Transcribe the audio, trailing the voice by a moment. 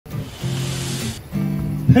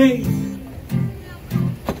Hey.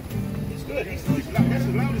 That's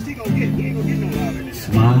as loud as he gonna get. He ain't gonna get no louder than that.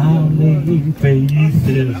 Smiling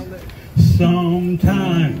faces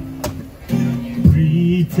sometimes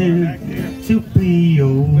pretend to be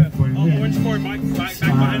your friend. Orange cord, Mike. Back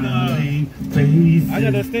behind Smiling faces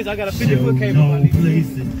I got a 50-foot cable. no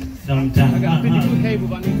places sometimes. I got a 50-foot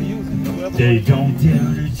cable. I need to use it. They don't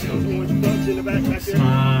tell the truth. Orange plugs in the back there.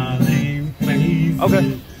 Smiling faces.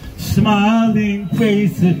 Okay. Smiling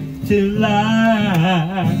faces till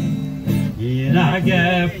lie. And I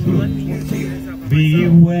got proof.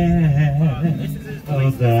 Beware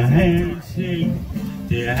of the handshake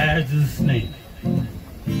that has a snake.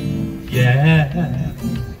 Yeah.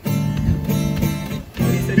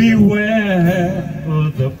 Beware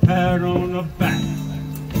of the pat on the back.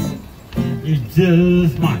 It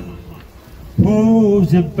just might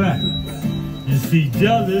hold you back. You see,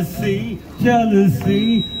 jealousy,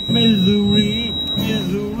 jealousy, misery,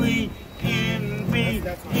 misery, envy,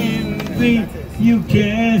 envy. You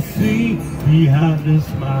can't see behind the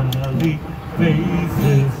smiling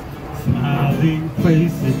faces,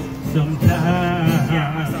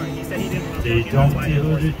 sometimes they don't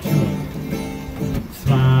tell the truth.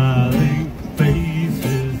 Smiling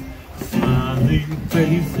faces,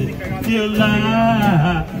 till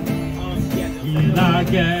lie, and I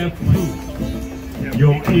got proof.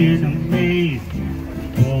 Your enemies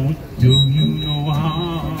won't do you no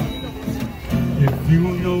harm if you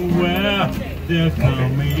know where they're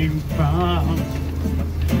coming from.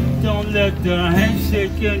 Don't let the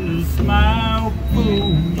handshake and the smile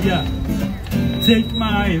fool ya. Take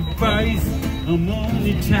my advice, I'm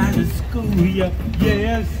only trying to school ya.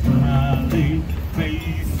 Yeah, smiling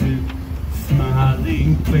faces,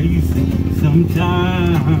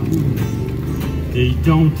 sometimes they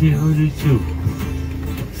don't tell the truth.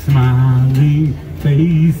 Smiling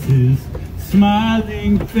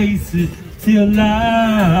faces till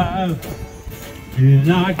I,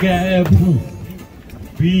 and I got proof.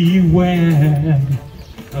 Beware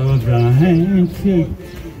of the handshake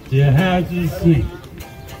that has a snake.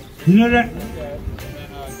 You know that?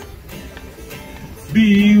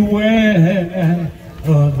 Beware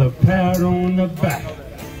of the pat on the back.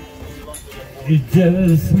 It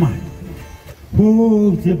just might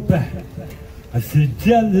hold you back. I said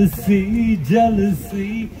jealousy,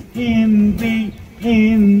 jealousy, envy,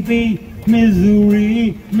 envy,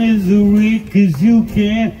 misery, misery, 'cause you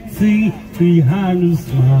can't see behind the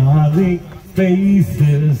smiling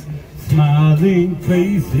faces,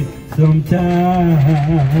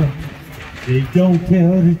 sometimes they don't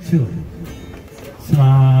tell the truth.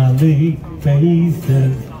 Smiling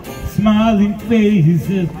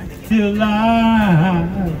faces till I,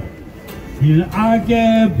 and I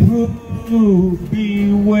get proof.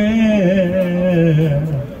 Beware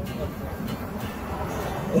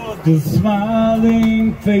of the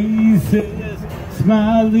smiling faces,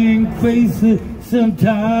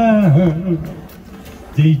 sometimes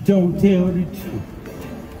they don't tell the truth.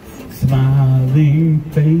 Smiling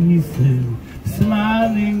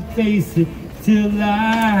faces till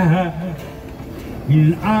I,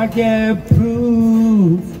 and I get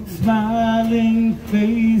proof. Smiling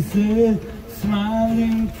faces,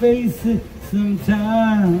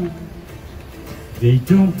 sometimes they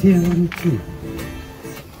don't tell the truth.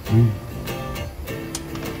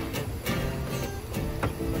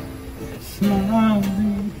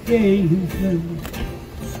 Smiling faces,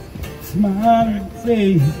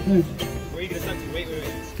 Where you gonna start to? Wait.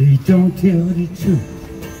 they don't tell the truth.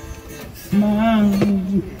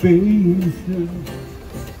 Smiling faces,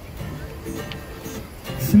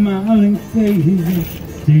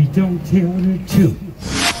 they don't tell the truth.